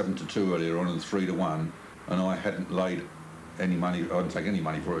had been 7-2 earlier on and 3-1, and I hadn't laid any money, I didn't take any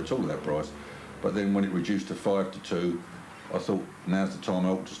money for it at all at that price. But then when it reduced to 5-2, I thought now's the time I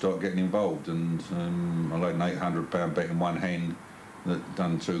ought to start getting involved, and I laid an £800 bet in one hand that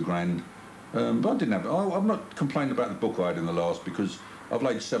done £2 grand. But I didn't have. I've not complained about the book I had in the last, because I've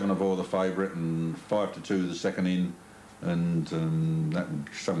laid 7-4 the favourite and 5-2 the second in, and that would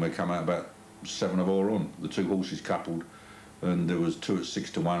somewhere come out about 7-4 on the two horses coupled, and there was 2 at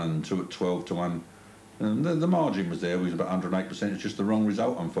 6-1 and 2 at 12-1. And the margin was there. It was about 108%. It's just the wrong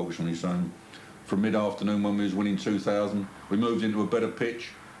result, unfortunately. So from mid-afternoon, when we was winning 2,000, we moved into a better pitch,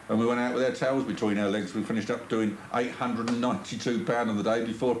 and we went out with our tails between our legs. We finished up doing £892 on the day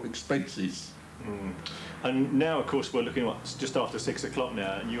before expenses. And now, of course, we're looking at just after 6 o'clock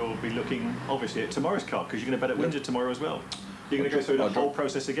now, and you'll be looking, obviously, at tomorrow's card, because you're going to bet at Windsor tomorrow as well. You're going to go through the whole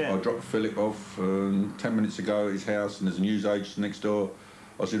process again? I dropped Philip off 10 minutes ago at his house, and there's a newsagent next door.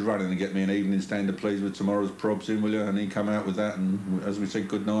 I said, run in and get me an evening standard, please, with tomorrow's probs in, will you? And he come out with that, and as we said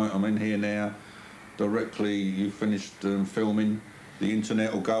goodnight, I'm in here now. Directly you finished filming, the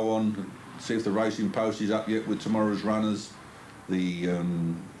internet will go on, see if the Racing Post is up yet with tomorrow's runners. The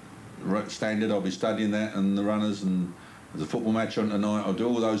standard, I'll be studying that, and the runners, and the football match on tonight. I'll do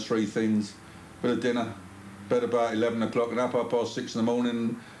all those three things. Bit of dinner, bed about 11 o'clock, and up 6:30 in the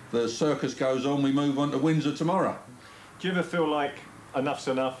morning. The circus goes on, we move on to Windsor tomorrow. Do you ever feel like enough's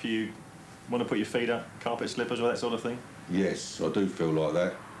enough, you want to put your feet up, carpet slippers, or that sort of thing? Yes, I do feel like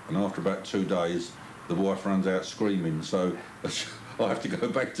that. And after about 2 days, the wife runs out screaming, so I have to go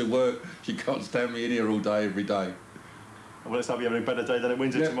back to work. She can't stand me in here all day, every day. Well, let's hope you're having a better day than at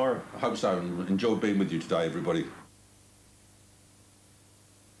Windsor tomorrow. I hope so, and enjoy being with you today, everybody.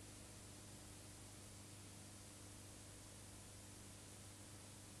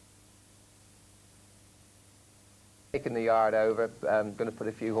 Taking the yard over, going to put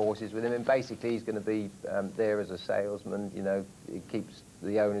a few horses with him, and basically he's going to be there as a salesman. You know, he keeps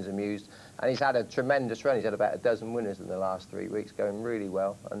the owners amused, and he's had a tremendous run. He's had about a dozen winners in the last 3 weeks, going really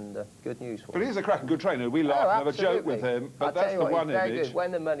well, and good news for him. But he's a cracking good trainer. We laugh and have a joke with him, but that's the one image. Very good.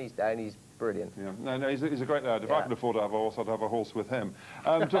 When the money's down, he's brilliant. Yeah. No, he's a great lad. If I could afford to have a horse, I'd have a horse with him.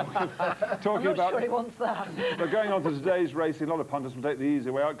 Talking I'm not about, sure he wants that. But going on to today's racing, a lot of punters will take the easy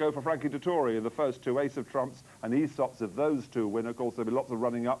way out, go for Frankie Dettori in the first two, Ace of Trumps and Aesops. If those two win, of course, there'll be lots of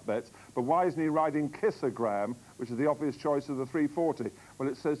running up bets. But why isn't he riding Kissogram, which is the obvious choice of the 340? Well,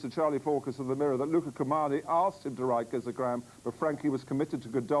 it says to Charlie Fawcus of the Mirror that Luca Comani asked him to ride Kissogram, but Frankie was committed to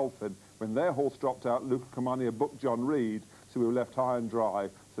Godolphin. When their horse dropped out, Luca Comani had booked John Reed, so we were left high and dry,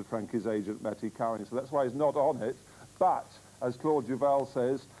 said Frankie's agent, Matty Cowing. So that's why he's not on it. But, as Claude Duval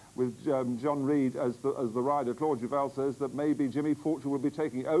says, with John Reed as the rider, Claude Duval says that maybe Jimmy Fortune will be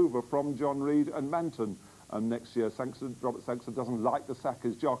taking over from John Reed and Manton. Next year, Robert Sankster doesn't like the sack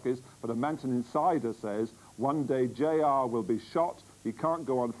as jockeys, but a Manton insider says one day JR will be shot, he can't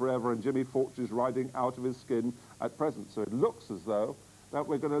go on forever, and Jimmy Fortune is riding out of his skin at present. So it looks as though that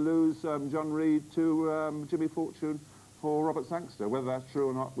we're going to lose John Reed to Jimmy Fortune for Robert Sankster. Whether that's true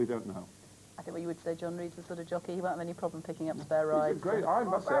or not, we don't know. I think what you would say, John Reed's the sort of jockey, he won't have any problem picking up spare rides. He's great, I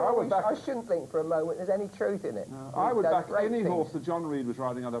must say, I shouldn't think for a moment there's any truth in it. No, I would back any horse that John Reed was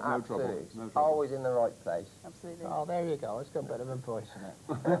riding, I'd have no trouble. Always in the right place. Absolutely. Oh, there you go. It's got a bit of a voice in it.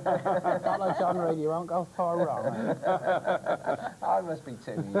 Not like John Reed, you won't go far wrong. I must be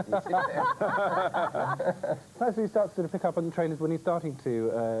too easy. As he starts to pick up on the trainers when he's starting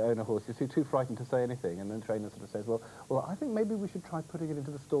to own a horse, he's too frightened to say anything, and then the trainer sort of says, well, I think maybe we should try putting it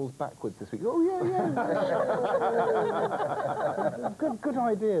into the stalls backwards this week. Oh, yeah. good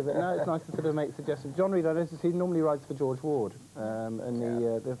idea, but now it's nice to sort of make suggestions. John Reed, I noticed he normally rides for George Ward, and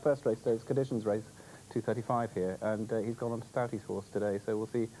the first race, the Conditions race, 2:35 here, and he's gone on to Stouty's horse today, so we'll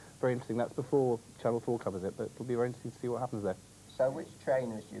see. Very interesting. That's before Channel 4 covers it, but it'll be very interesting to see what happens there. So which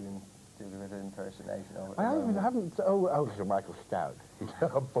trainers do you do the impersonation of? I haven't. Oh, Sir Michael Stout. He's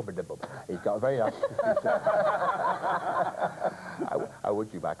got a very nice. How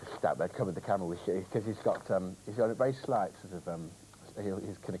would you, Michael Stout? I'd come with the camera with you because he's got a very slight sort of.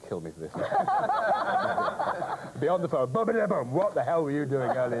 He's going to kill me for this. Beyond the phone, what the hell were you doing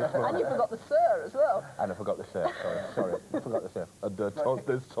earlier this morning? And you forgot the sir as well. And I forgot the sir, sorry, I forgot the sir. And there's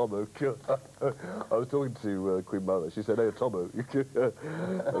Tomo. I was talking to Queen Mother, she said, hey, Tomo.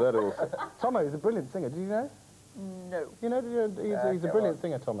 That also. Tomo is a brilliant singer, do you know? No. You know, he's a brilliant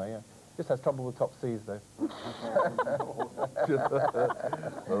singer, Tomo, yeah. Just has trouble with top C's, though.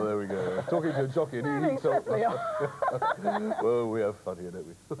 Well, there we go. Talking to a jockey and he well, we have fun here, don't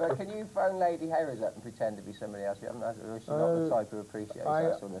we? But can you phone Lady Harris up and pretend to be somebody else? You haven't, she's not the type who appreciates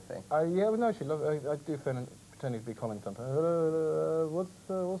that sort of thing. Yeah, well, no, she loves. I do pretending to be Colin sometimes. Hello, what's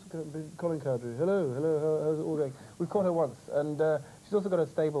Colin Cowdery? Hello, how's it all going? We've caught her once, and she's also got a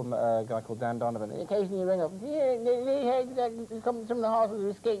stable guy called Dan Donovan. Occasionally you ring up, yeah, come from the horses who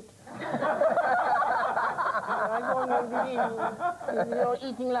escaped. You're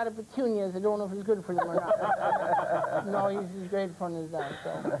eating a lot of petunias. I don't know if it's good for them or not. No, he's great fun as that.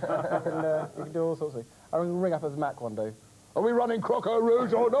 So you can do all sorts of things. I ring up as Mac one day. Are we running Croco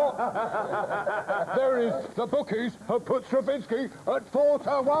Rouge or not? There is. The bookies have put Stravinsky at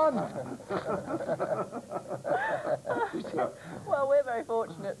 4-1. Well, we're very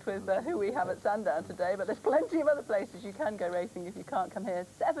fortunate with who we have at Sandown today, but there's plenty of other places you can go racing if you can't come here.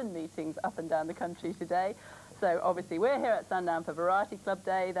 7 meetings up and down the country today. So obviously we're here at Sandown for Variety Club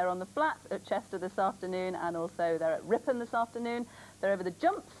Day. They're on the flat at Chester this afternoon, and also they're at Ripon this afternoon. They're over the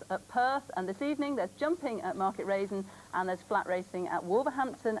jumps at Perth, and this evening there's jumping at Market Raisin, and there's flat racing at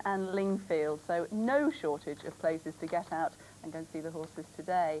Wolverhampton and Lingfield. So no shortage of places to get out and go and see the horses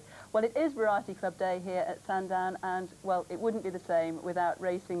today. Well, it is Variety Club Day here at Sandown, and well, it wouldn't be the same without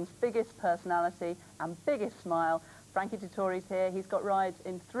racing's biggest personality and biggest smile. Frankie Dettori's here. He's got rides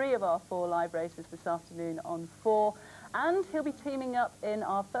in 3 of our 4 live races this afternoon on 4. And he'll be teaming up in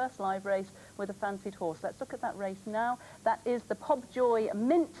our first live race with a fancied horse. Let's look at that race now. That is the Pobjoy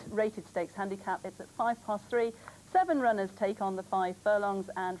Mint Rated Stakes Handicap. It's at 3:05. 7 runners take on the 5 furlongs,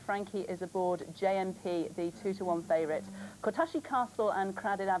 and Frankie is aboard JMP, the 2-to-1 favourite. Kotashi Castle and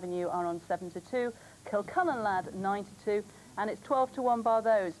Cradid Avenue are on 7-2. Kilcullen Lad 9-2, and it's 12-1 bar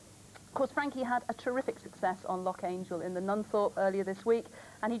those. Of course, Frankie had a terrific success on Loch Angel in the Nunthorpe earlier this week,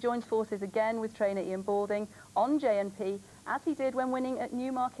 and he joins forces again with trainer Ian Balding on JNP, as he did when winning at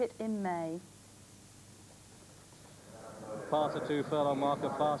Newmarket in May. Past the 2 furlong marker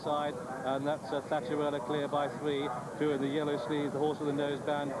far side, and that's Thatcherella clear by 3. 2 in the yellow sleeves, the horse with the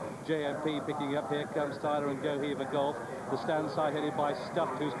noseband, JMP picking up. Here comes Tyler and Go Heaver Golf. The stand side headed by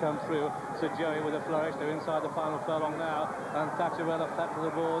Stuffed, who's come through. Sir Joey with a flourish. They're inside the final furlong now, and Thatcherella flat to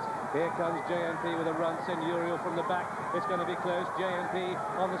the boards. Here comes JMP with a run. Uriel from the back. It's going to be close. JMP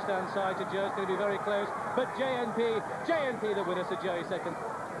on the stand side to Joe. It's going to be very close, but JMP the winner. Sir Joey second.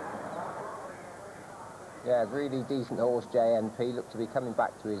 Yeah, really decent horse, JNP. Looked to be coming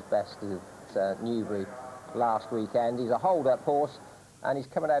back to his best at Newbury last weekend. He's a hold-up horse, and he's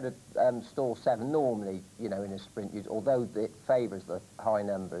coming out of stall 7. Normally, you know, in a sprint, although it favours the high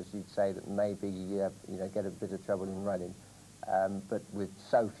numbers, you'd say that maybe, you know, get a bit of trouble in running. But with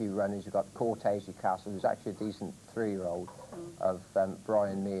so few runners, you've got Cortese Castle, who's actually a decent 3-year-old of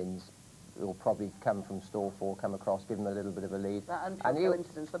Brian Mearns. Will probably come from stall 4, come across, give him a little bit of a lead. That and pure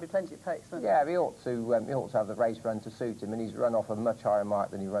coincidence, there'll be plenty of pace, won't there? Yeah, he ought to have the race run to suit him, and he's run off a much higher mark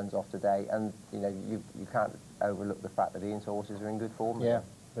than he runs off today. And you know, you can't overlook the fact that Ian's horses are in good form. Yeah,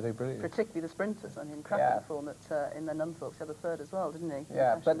 they do brilliant. Particularly the sprinters. I mean, cracking form in the Nunthorpe. He had a 3rd as well, didn't he?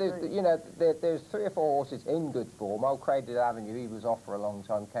 Yeah, but there's, you know, there's 3 or 4 horses in good form. Old Cradid Avenue, he was off for a long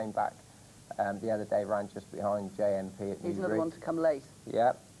time, came back the other day, ran just behind JMP at Newbury. He's another one to come late.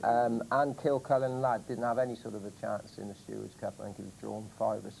 Yeah. And Kilcullen Lad didn't have any sort of a chance in the Stewards' Cup. I think he was drawn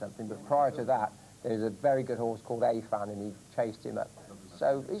 5 or something. But prior to that, there's a very good horse called Afan, and he chased him up.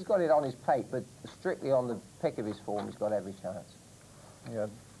 So he's got it on his plate, but strictly on the pick of his form, he's got every chance. Yeah.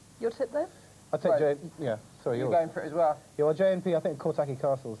 Your tip there? I take J. Yeah, sorry, you're going for it as well. Yeah, well, JNP. I think Cortaki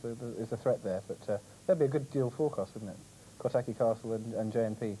Castle is a threat there, but that'd be a good deal forecast, wouldn't it? Cortaki Castle and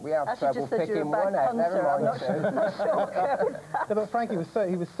JNP. We have trouble picking one out. Never mind. I'm not sure. No, but Frankie was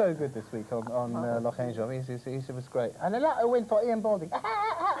so good this week on Loch Angel. I mean, he was great. And a win for Ian Balding. He won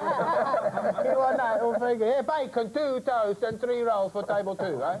that. All very good. Here, bacon, 2 toasts and 3 rolls for table 2,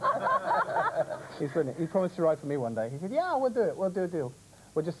 right? He's brilliant. He promised to ride for me one day. He said, "Yeah, we'll do it. We'll do a deal."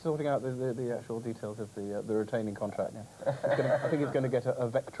 We're just sorting out the actual details of the retaining contract now. I think he's going to get a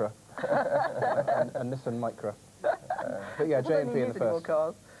Vectra, a Nissan Micra. But yeah, JNP in the first.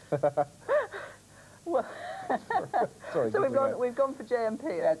 Cars. Well, sorry, so we've gone for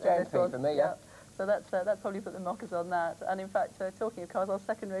JMP. Yeah, JMP for me. Yeah. So that's probably put the mockers on that. And in fact, talking of cars, our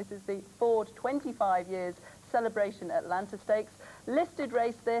second race is the Ford 25 years celebration Atlanta Stakes. Listed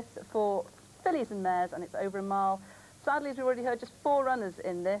race this for fillies and mares, and it's over a mile. Sadly, as we've already heard, just 4 runners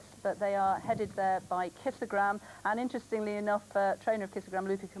in this, but they are headed there by Kissagram. And interestingly enough, trainer of Kissagram,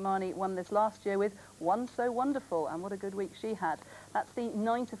 Luca Kamani, won this last year with One So Wonderful, and what a good week she had. That's the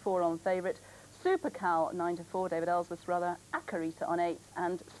 9-4 on favourite. Super Cal 9 to 4, David Ellsworth's brother, Acarita on 8,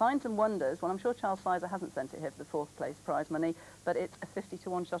 and Signs and Wonders. Well, I'm sure Charles Sizer hasn't sent it here for the 4th place prize money, but it's a 50 to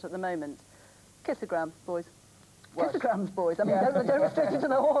 1 shot at the moment. Kissogram, boys. Kissograms, boys. I mean, don't restrict it to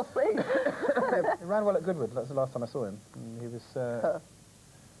the horse, please. Yeah, he ran well at Goodwood. That's the last time I saw him. He was...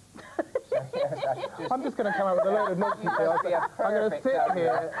 I'm just going to come out with a load of nonsense here. I'm going to sit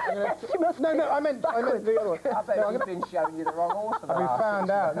here. No, I meant the other one. I bet I've been showing you the wrong horse. I'll be found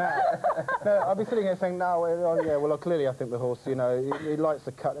out now. No, I'll be sitting here saying, no, yeah, well, clearly I think the horse, you know, he likes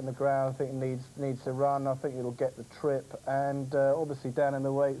the cut in the ground. I think it needs to run. I think it'll get the trip. And obviously down in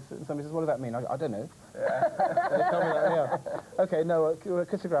the weights, somebody says, what does that mean? I don't know. Yeah. They tell me that, yeah. OK, no,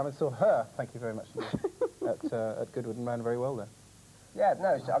 Kissogram, I saw her, thank you very much, at Goodwood, and ran very well there. Yeah,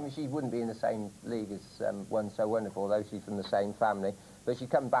 no, I mean, she wouldn't be in the same league as One So Wonderful, although she's from the same family. But she'd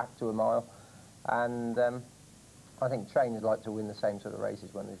come back to a mile, and I think trainers like to win the same sort of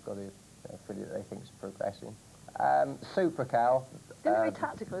races when they've got a filly that they think is progressing. Super Cal. It's going to be very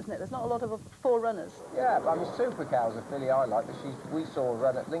tactical, isn't it? There's not a lot of 4 runners. Yeah, but I mean, Super Cal's a filly I like, but we saw her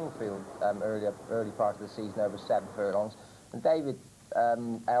run at Lingfield early part of the season over 7 furlongs, and David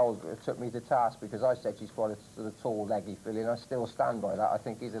took me to task because I said she's quite a sort of tall, leggy filly, and I still stand by that. I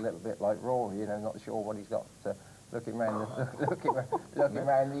think he's a little bit like Rory, you know, not sure what he's got looking round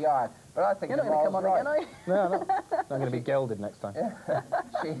the yard. But I think you're not going to come on again, are you? No, I'm going to be gelded next time. Yeah.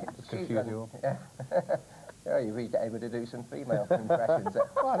 Just confuse you all. Yeah. Oh, you'd be able to do some female impressions.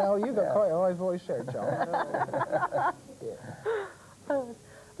 Well, no, you've got quite a high voice, Charles.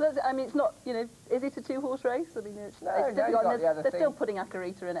 I mean, it's not, you know, is it a 2-horse race? I mean, it's difficult. They're still putting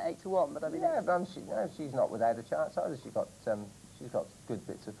Acarita in at 8 to 1, but I mean... Yeah, but she's not without a chance either. She's got good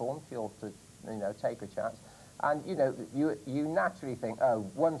bits of form. She ought to, you know, take a chance. And, you know, you naturally think, oh,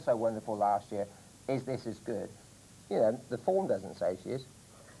 One So Wonderful last year, is this as good? You know, the form doesn't say she is.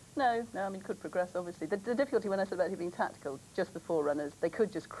 No, I mean, could progress, obviously. The difficulty when I said about it being tactical, just the 4 runners, they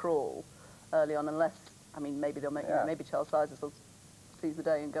could just crawl early on unless, I mean, maybe they'll make, maybe Charles Sizer will seize the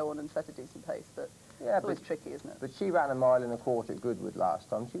day and go on and set a decent pace, but it's always tricky, isn't it? But she ran 1.25 miles at Goodwood last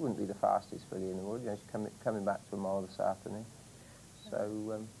time. She wouldn't be the fastest filly in the world. You know, she's coming back to a mile this afternoon.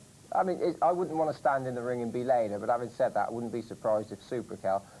 So, I mean, I wouldn't want to stand in the ring and belay her, but having said that, I wouldn't be surprised if Super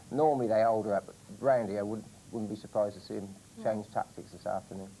Cal, normally they hold her up, but round here, I wouldn't be surprised to see him change tactics this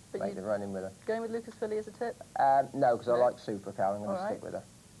afternoon, make the run in with her. Going with Lucas Filly as a tip? No, because I like Super Cal. I'm going to stick with her.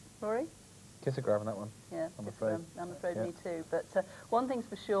 Rory? Kissogram on that one. Yeah, I'm afraid. I'm afraid me too. But one thing's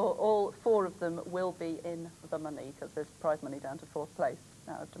for sure, all 4 of them will be in the money because there's prize money down to 4th place.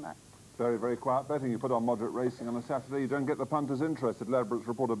 Now over to Max. Very, very quiet betting. You put on moderate racing on a Saturday, you don't get the punters interested. Ladbrokes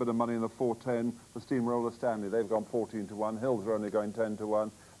report a bit of money in the 410 for Steamroller Stanley. They've gone 14 to 1. Hills are only going 10 to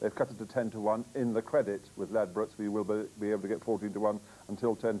 1. They've cut it to 10 to 1 in the credit with Ladbrokes. We will be able to get 14 to 1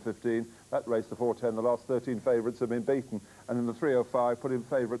 until 10:15. That race, the 410, the last 13 favourites have been beaten. And in the 305, put in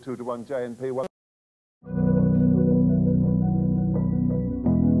favourite 2 to 1 J&P.